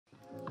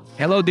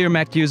Hello dear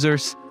Mac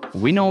users!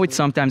 We know it's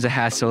sometimes a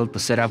hassle to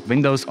set up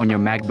Windows on your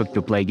MacBook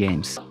to play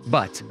games.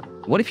 But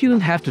what if you don't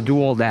have to do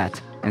all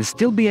that and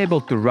still be able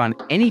to run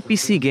any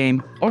PC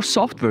game or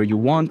software you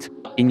want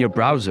in your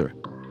browser?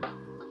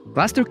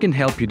 Clastr can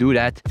help you do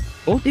that,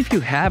 both if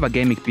you have a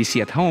gaming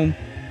PC at home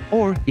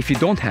or if you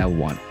don't have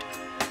one.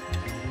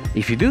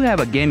 If you do have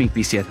a gaming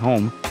PC at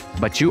home,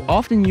 but you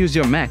often use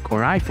your Mac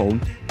or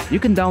iPhone, you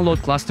can download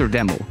Clastr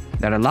Demo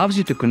that allows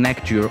you to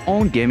connect to your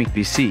own gaming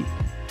PC.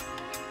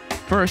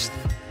 First,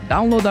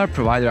 download our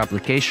provider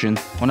application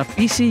on a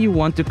PC you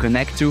want to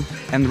connect to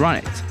and run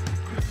it.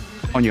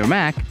 On your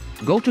Mac,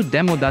 go to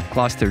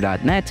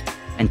demo.clastr.net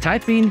and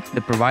type in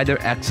the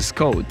provider access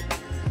code.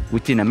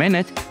 Within a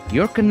minute,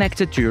 you're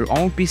connected to your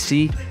own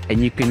PC and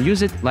you can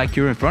use it like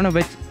you're in front of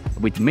it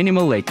with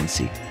minimal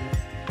latency.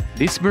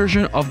 This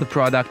version of the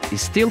product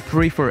is still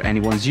free for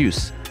anyone's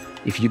use.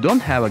 If you don't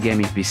have a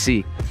gaming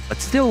PC but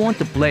still want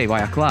to play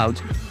via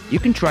cloud, you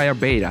can try our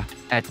beta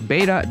at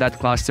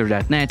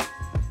beta.clastr.net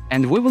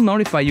and we will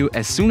notify you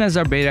as soon as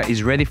our beta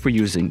is ready for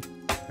using.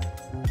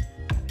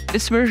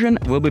 This version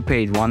will be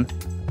paid one,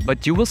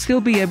 but you will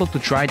still be able to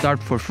try it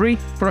out for free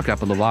for a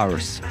couple of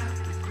hours.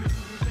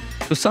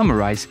 To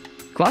summarize,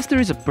 Clastr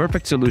is a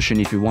perfect solution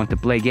if you want to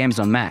play games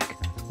on Mac,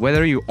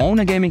 whether you own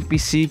a gaming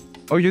PC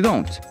or you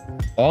don't.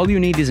 All you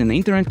need is an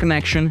internet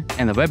connection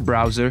and a web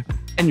browser,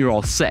 and you're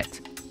all set.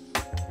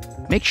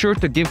 Make sure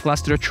to give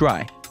Clastr a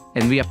try,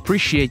 and we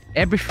appreciate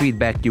every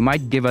feedback you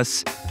might give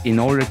us in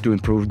order to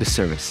improve the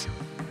service.